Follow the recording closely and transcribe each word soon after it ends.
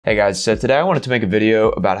Hey guys, so today I wanted to make a video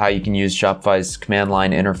about how you can use Shopify's command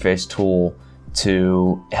line interface tool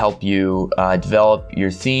to help you develop your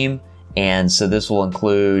theme. And so this will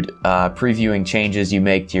include previewing changes you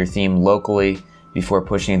make to your theme locally before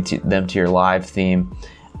pushing them to your live theme,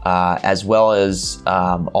 as well as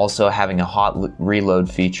also having a hot reload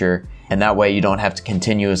feature. And that way you don't have to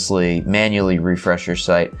continuously manually refresh your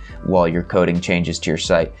site while you're coding changes to your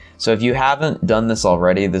site. So if you haven't done this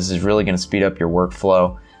already, this is really going to speed up your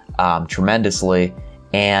workflow tremendously.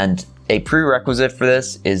 And a prerequisite for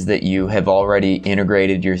this is that you have already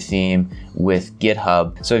integrated your theme with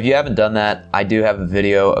GitHub. So if you haven't done that, I do have a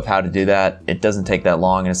video of how to do that. It doesn't take that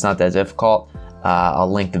long and it's not that difficult.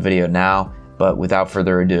 I'll link the video now, but without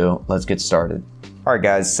further ado, let's get started. All right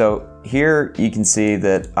guys, so here you can see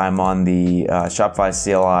that I'm on the Shopify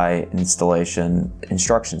CLI installation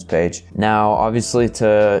instructions page. Now, obviously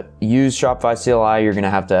to use Shopify CLI, you're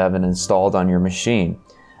gonna have to have it installed on your machine.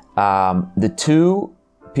 The two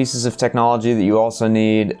pieces of technology that you also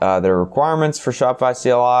need, that are requirements for Shopify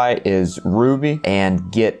CLI, is Ruby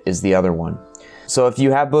and Git is the other one. So if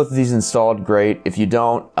you have both of these installed, great. If you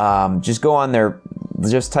don't, just go on there,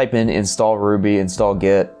 just type in install Ruby, install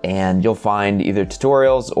Git, and you'll find either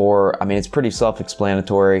tutorials or, it's pretty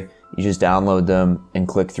self-explanatory. You just download them and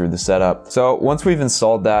click through the setup. So once we've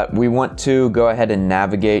installed that, we want to go ahead and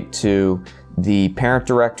navigate to the parent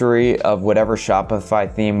directory of whatever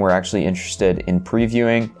Shopify theme we're actually interested in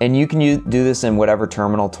previewing. And you can do this in whatever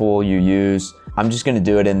terminal tool you use. I'm just gonna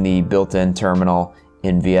do it in the built-in terminal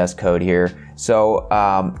in VS Code here. So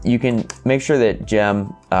you can make sure that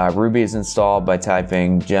gem Ruby is installed by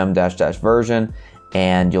typing gem -- version,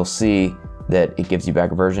 and you'll see that it gives you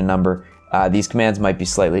back a version number. These commands might be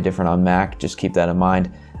slightly different on Mac, just keep that in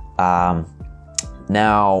mind. Now,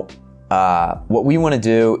 what we want to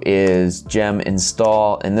do is gem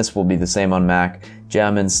install, and this will be the same on Mac,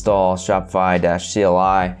 gem install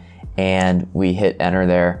Shopify-CLI, and we hit enter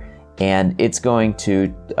there. And it's going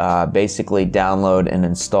to basically download and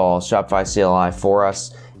install Shopify CLI for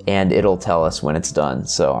us, and it'll tell us when it's done.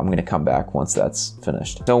 So I'm gonna come back once that's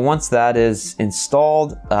finished. So once that is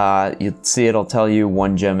installed, you'll see it'll tell you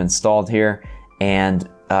one gem installed here, and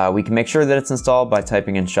we can make sure that it's installed by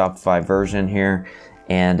typing in Shopify version here,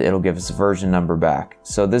 and it'll give us a version number back.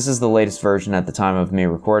 So this is the latest version at the time of me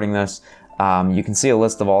recording this. You can see a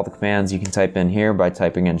list of all the commands you can type in here by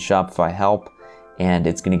typing in Shopify help, and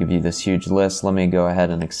it's going to give you this huge list. Let me go ahead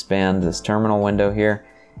and expand this terminal window here,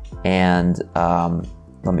 and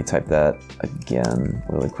let me type that again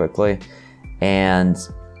really quickly, and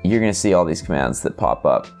you're going to see all these commands that pop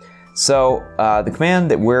up. So the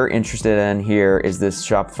command that we're interested in here is this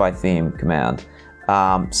Shopify theme command.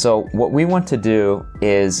 So what we want to do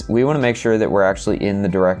is we want to make sure that we're actually in the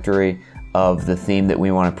directory of the theme that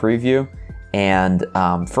we want to preview. And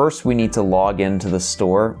first we need to log into the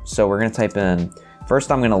store. So we're going to type in,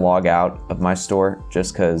 first I'm going to log out of my store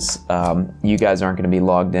just because you guys aren't going to be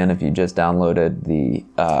logged in if you just downloaded the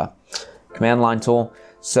command line tool.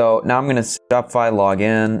 So now I'm going to Shopify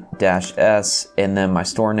login -s, and then my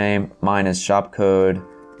store name, mine is shopcode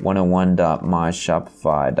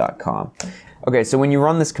 101.myshopify.com. Okay, so when you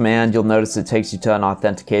run this command, you'll notice it takes you to an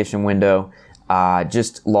authentication window.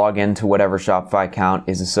 Just log into whatever Shopify account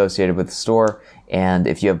is associated with the store. And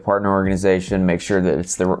if you have a partner organization, make sure that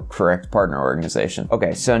it's the correct partner organization.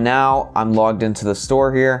 Okay, so now I'm logged into the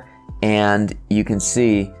store here, and you can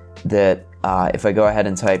see that if I go ahead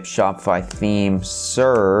and type Shopify theme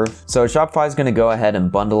serve, so Shopify is gonna go ahead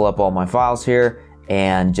and bundle up all my files here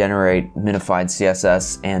and generate minified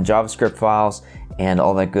CSS and JavaScript files and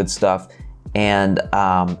all that good stuff. And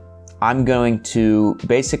I'm going to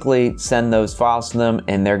basically send those files to them,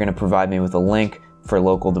 and they're going to provide me with a link for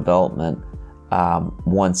local development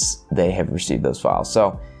once they have received those files.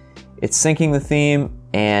 So it's syncing the theme,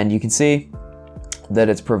 and you can see that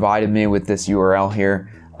it's provided me with this URL here,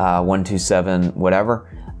 127 whatever.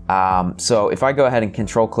 So if I go ahead and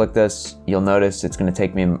control click this, you'll notice it's going to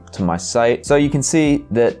take me to my site. So you can see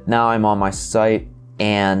that now I'm on my site,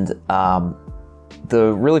 and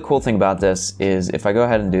the really cool thing about this is if I go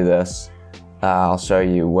ahead and do this, I'll show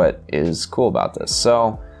you what is cool about this.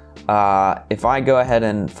 So if I go ahead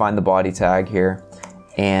and find the body tag here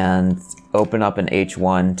and open up an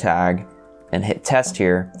H1 tag and hit test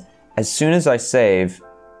here, as soon as I save,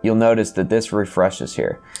 you'll notice that this refreshes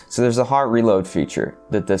here. So there's a hot reload feature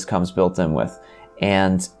that this comes built in with.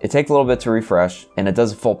 And it takes a little bit to refresh, and it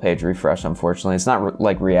does a full page refresh, unfortunately. It's not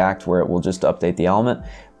like React where it will just update the element,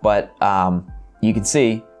 but you can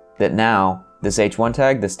see that now this H1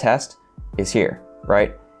 tag, this test, is here,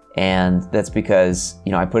 right? And that's because,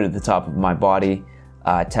 I put it at the top of my body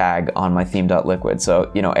tag on my theme.liquid.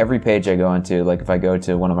 So, you know, every page I go into, like if I go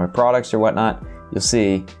to one of my products or whatnot, you'll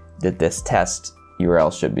see that this test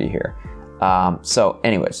URL should be here. So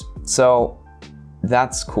anyways, so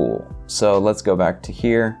that's cool. So let's go back to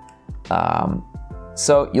here.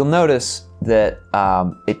 So you'll notice that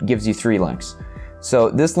it gives you 3 links. So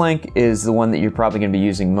this link is the one that you're probably going to be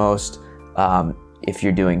using most if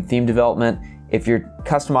you're doing theme development. If you're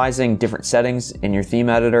customizing different settings in your theme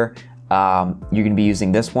editor, you're going to be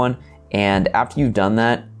using this one. And after you've done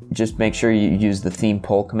that, just make sure you use the theme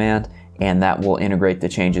pull command, and that will integrate the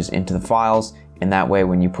changes into the files. And that way,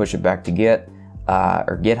 when you push it back to Git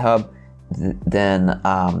or GitHub, then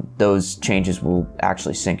those changes will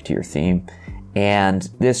actually sync to your theme. And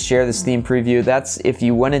share this theme preview, that's if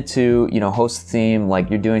you wanted to, you know, host the theme, like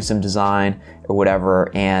you're doing some design or whatever,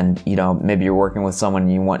 and you know, maybe you're working with someone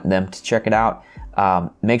and you want them to check it out.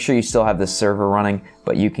 Make sure you still have this server running,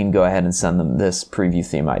 but you can go ahead and send them this preview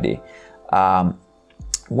theme ID.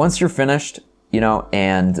 Once you're finished, you know,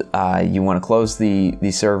 and you want to close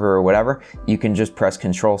the server or whatever, you can just press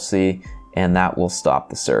Control-C and that will stop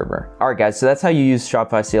the server. All right, guys, so that's how you use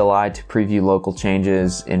Shopify CLI to preview local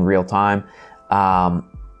changes in real time.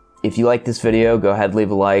 If you like this video, go ahead,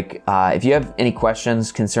 leave a like. If you have any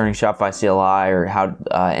questions concerning Shopify CLI or how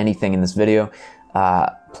anything in this video,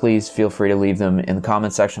 please feel free to leave them in the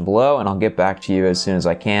comment section below, and I'll get back to you as soon as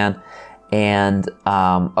I can. And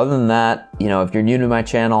other than that, you know, if you're new to my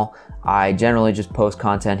channel, I generally just post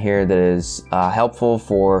content here that is helpful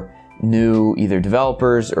for new either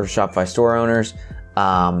developers or Shopify store owners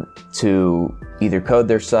to either code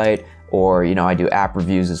their site, or, you know, I do app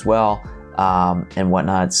reviews as well. And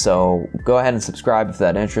whatnot. So go ahead and subscribe if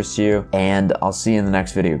that interests you, and I'll see you in the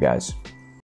next video, guys.